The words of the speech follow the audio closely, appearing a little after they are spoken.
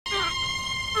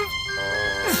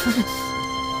No,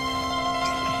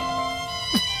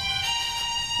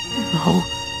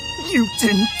 you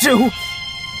didn't do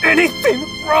anything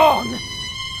wrong!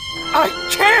 I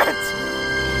can't!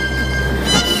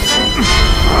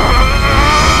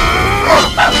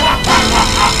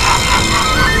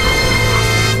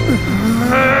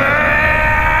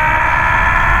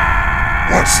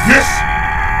 What's this?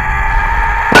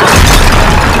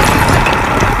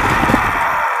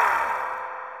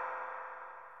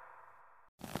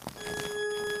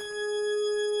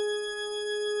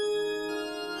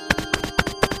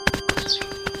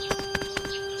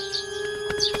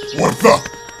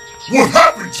 What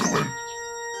happened to him?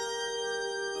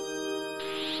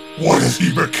 What has he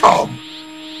become?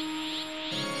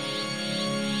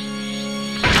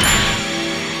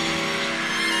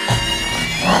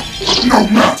 No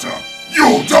matter!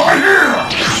 You'll die here!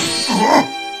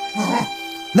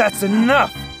 That's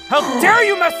enough! How dare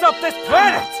you mess up this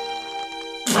planet!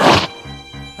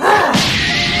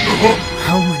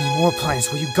 How many more planets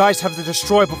will you guys have to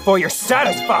destroy before you're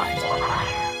satisfied?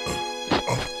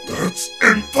 That's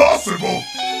impossible!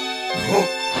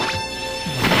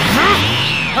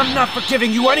 I'm not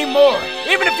forgiving you anymore,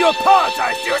 even if you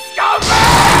apologize to your scumbag!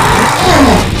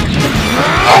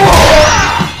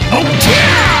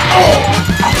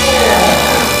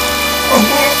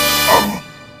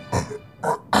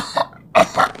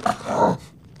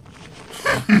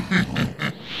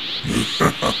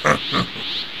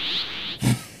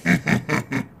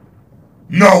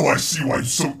 Now I see why you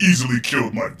so easily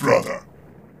killed my brother.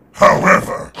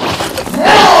 However...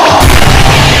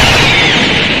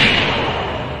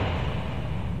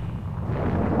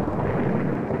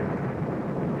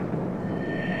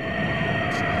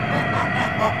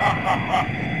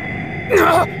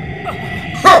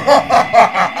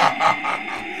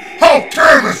 How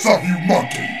careless of you,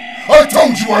 monkey! I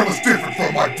told you I was different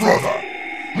from my brother!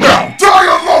 Now die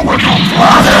alone with your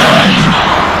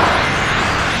planet!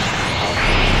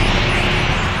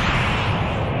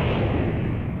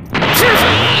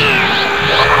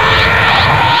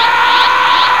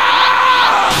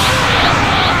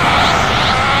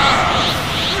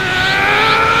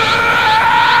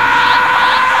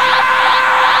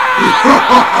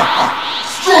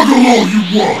 Struggle all you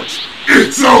want!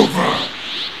 It's over!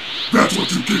 That's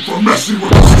what you get for messing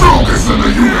with the strongest in the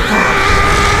universe!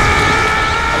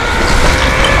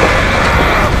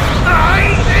 I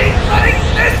ain't letting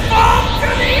this fall to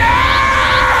the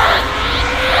earth!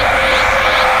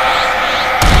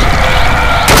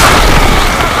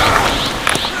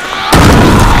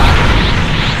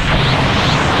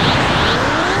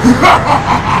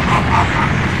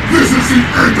 This is the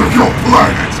end of your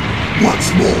planet! What's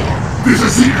more, this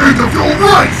is the end of your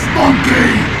race,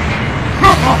 monkey!